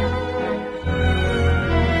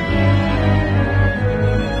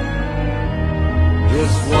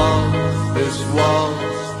 This waltz, this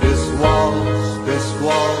waltz, this waltz, this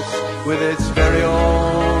waltz, with its very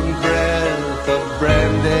own breath of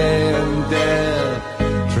brandy and death,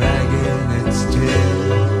 dragging its tail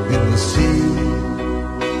in the sea.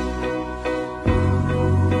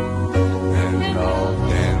 And I'll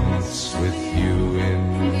dance with you in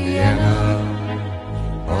Vienna.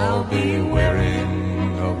 I'll be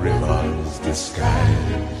wearing a river's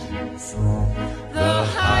disguise, the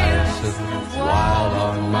hyacinth while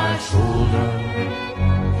on my shoulder,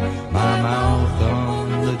 my mouth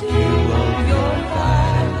on the dew of your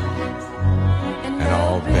thighs. And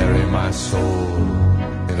I'll bury my soul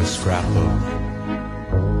in a scrapbook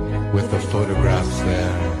with the photographs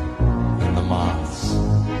there and the moths.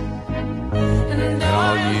 And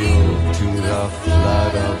I'll yield to the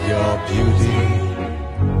flood of your beauty,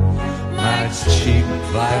 my cheap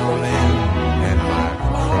violin and my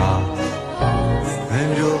cross. And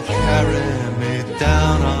you'll carry me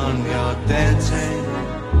down on your dancing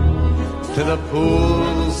to the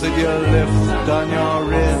pools that you lift on your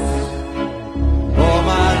wrist. Oh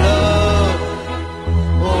my love,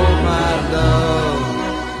 oh my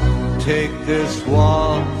love, take this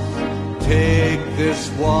waltz, take this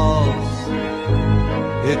waltz.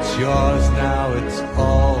 It's yours now, it's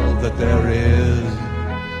all that there is.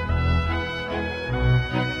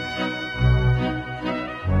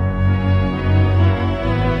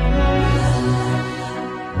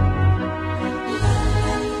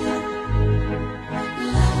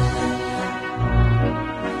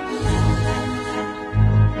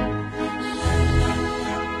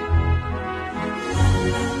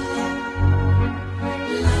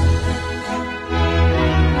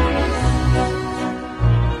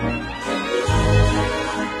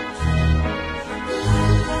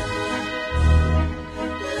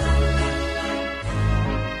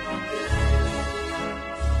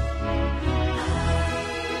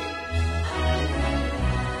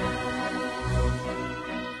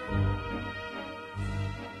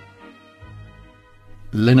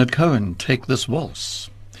 Leonard Cohen, Take This Waltz.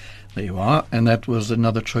 There you are, and that was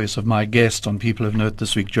another choice of my guest on People of Note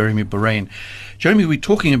this week, Jeremy Boraine. Jeremy, we're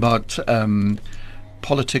talking about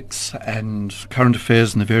politics and current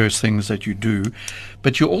affairs and the various things that you do,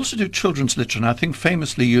 but you also do children's literature, and I think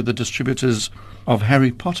famously you're the distributors of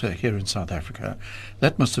Harry Potter here in South Africa.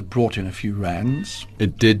 That must have brought in a few rands.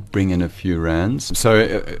 It did bring in a few rands.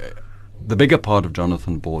 So the bigger part of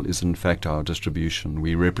Jonathan Ball is in fact our distribution.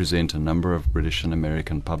 We represent a number of British and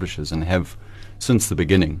American publishers and have since the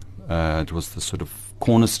beginning. It was the sort of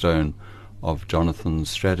cornerstone of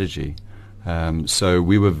Jonathan's strategy. So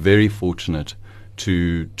we were very fortunate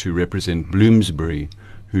to represent Bloomsbury,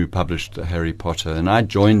 who published Harry Potter. And I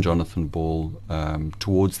joined Jonathan Ball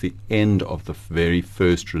towards the end of the very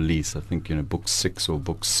first release, I think, book 6 or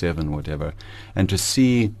book 7, whatever. And to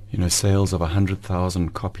see, sales of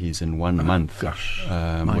 100,000 copies in 1 month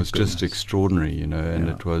was just extraordinary, and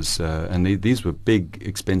it was, and these were big,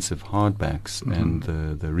 expensive hardbacks, and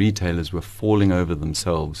the retailers were falling over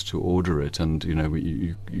themselves to order it. And,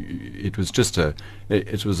 it was just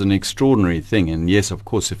it was an extraordinary thing. And yes, of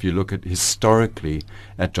course, if you look at historically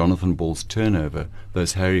at Jonathan Ball's turnover,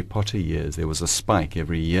 those Harry Potter years, there was a spike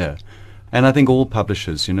every year. And I think all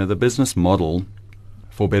publishers, the business model,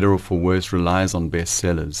 for better or for worse, relies on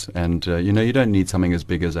bestsellers. And, you don't need something as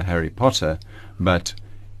big as a Harry Potter, but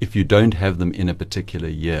if you don't have them in a particular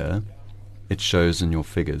year, it shows in your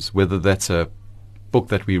figures, whether that's a book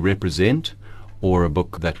that we represent or a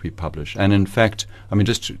book that we publish. And in fact,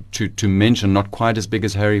 just to mention, not quite as big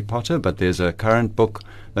as Harry Potter, but there's a current book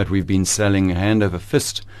that we've been selling hand over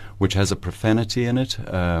fist, which has a profanity in it.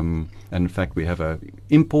 And in fact, we have a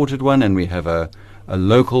imported one and we have a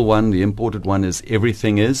local one. The imported one is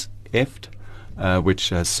Everything Is Effed, which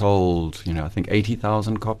has sold, I think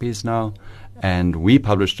 80,000 copies now. And we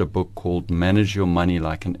published a book called Manage Your Money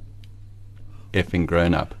Like an Effing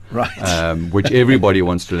Grown Up, right? Which everybody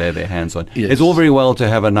wants to lay their hands on. Yes. It's all very well to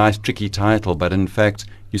have a nice, tricky title, but in fact,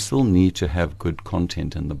 you still need to have good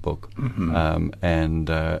content in the book, and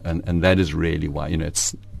that is really why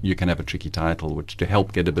you can have a tricky title which to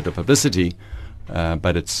help get a bit of publicity.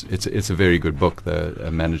 But it's a very good book,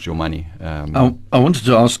 Manage Your Money. I wanted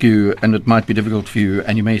to ask you, and it might be difficult for you,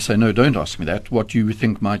 and you may say, no, don't ask me that, what you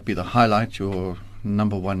think might be the highlight, your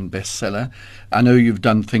number one bestseller. I know you've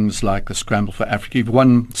done things like The Scramble for Africa. You've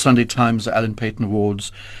won Sunday Times Alan Paton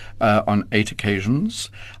Awards on 8 occasions.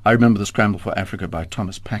 I remember The Scramble for Africa by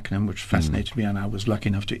Thomas Pakenham, which fascinated me, and I was lucky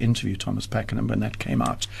enough to interview Thomas Pakenham when that came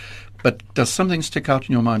out. But does something stick out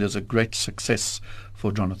in your mind as a great success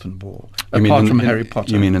for Jonathan Ball, apart from Harry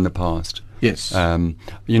Potter? You mean in the past? Yes. A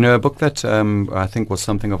book that I think was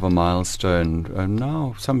something of a milestone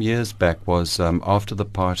now, some years back, was After the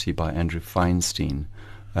Party by Andrew Feinstein.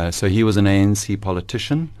 So he was an ANC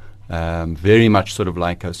politician, very much sort of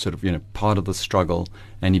like a part of the struggle,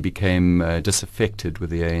 and he became disaffected with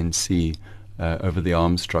the ANC over the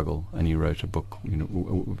arms struggle, and he wrote a book, a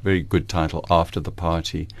very good title, After the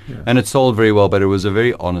Party. Yeah. And it sold very well, but it was a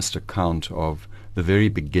very honest account of the very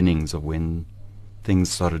beginnings of when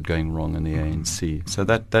things started going wrong in the ANC. So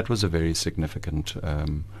that was a very significant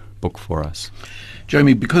book for us.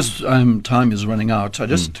 Jeremy, because time is running out,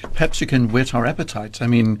 perhaps you can whet our appetite. I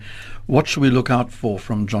mean, what should we look out for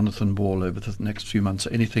from Jonathan Ball over the next few months?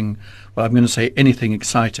 Anything, well, I'm going to say anything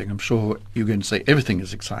exciting. I'm sure you're going to say everything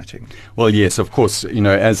is exciting. Well, yes, of course.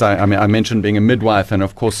 As I mentioned being a midwife, and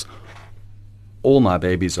of course, all my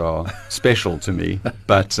babies are special to me.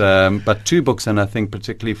 But 2 books, and I think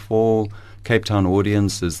particularly for Cape Town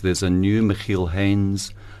audiences, there's a new Michiel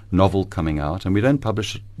Haynes novel coming out, and we don't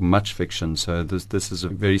publish much fiction, so this is a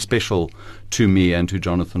very special to me and to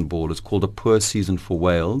Jonathan Ball. It's called A Poor Season for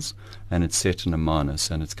Wales, and it's set in Amanus,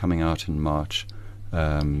 and it's coming out in March.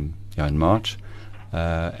 And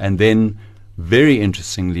then, very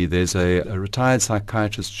interestingly, there's a retired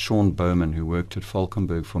psychiatrist, Sean Bowman, who worked at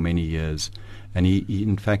Falkenberg for many years, and he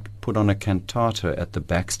in fact put on a cantata at the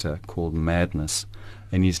Baxter called Madness,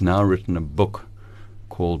 and he's now written a book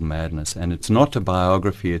called Madness. And it's not a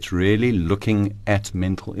biography, it's really looking at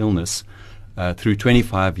mental illness through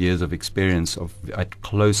 25 years of experience at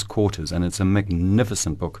close quarters, and it's a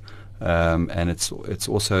magnificent book. And it's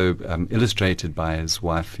also illustrated by his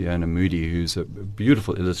wife, Fiona Moody, who's a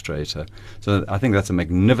beautiful illustrator. So I think that's a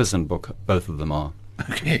magnificent book, both of them are.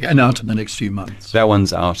 Okay, and out in the next few months. That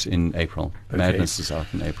one's out in April. Okay. Madness is out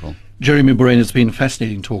in April. Jeremy Boraine, it's been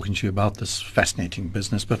fascinating talking to you about this fascinating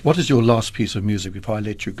business, but what is your last piece of music before I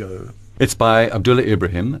let you go? It's by Abdullah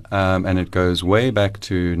Ibrahim, and it goes way back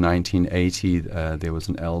to 1980. There was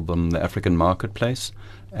an album, The African Marketplace,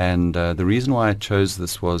 and the reason why I chose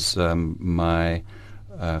this was my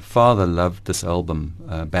father loved this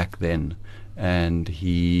album back then, and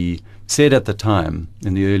he said at the time,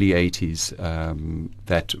 in the early 80s,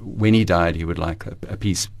 that when he died, he would like a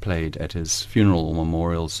piece played at his funeral or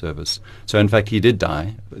memorial service. So, in fact, he did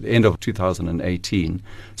die at the end of 2018,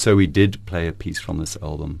 so we did play a piece from this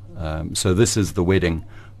album. So this is The Wedding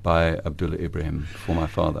by Abdullah Ibrahim for my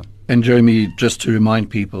father. And Jeremy, just to remind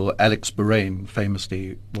people, Alex Boraine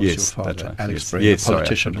famously was your father. That's right. Alex Yes. Boraine, Yes, a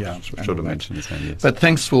politician. sorry, I should have mentioned his name, yes. But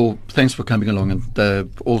thanks for coming along,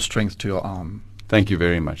 and all strength to your arm. Thank you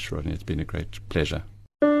very much, Rodney. It's been a great pleasure.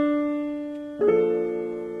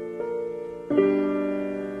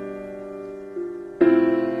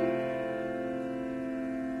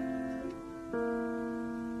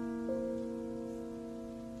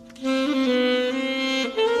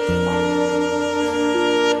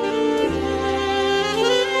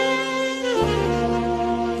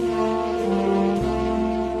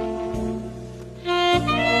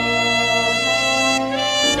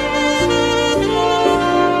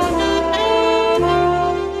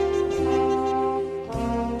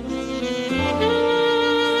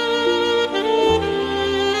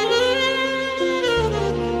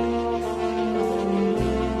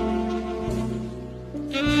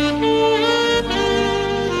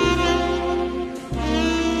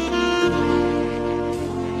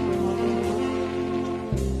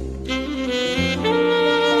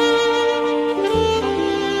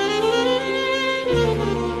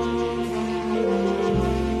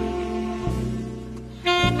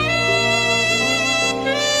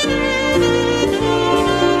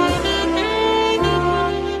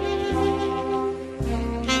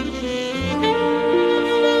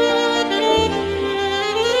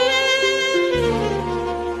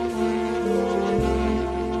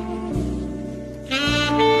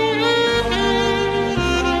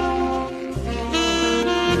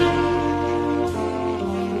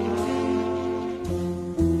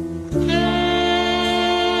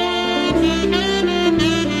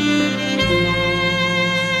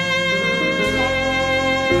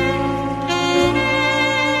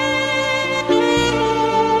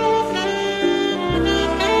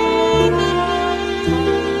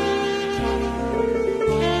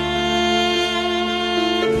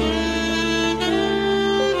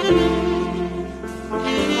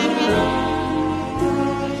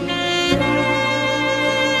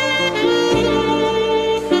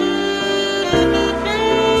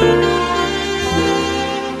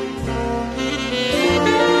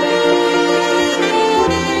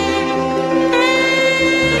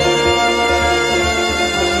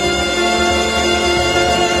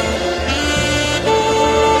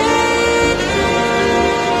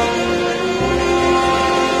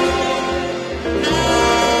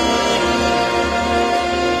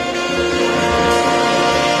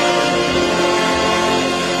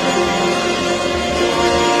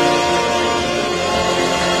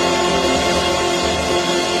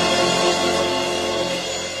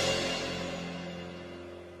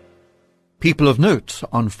 People of Note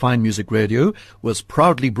on Fine Music Radio was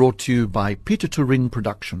proudly brought to you by Peter Turing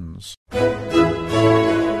Productions.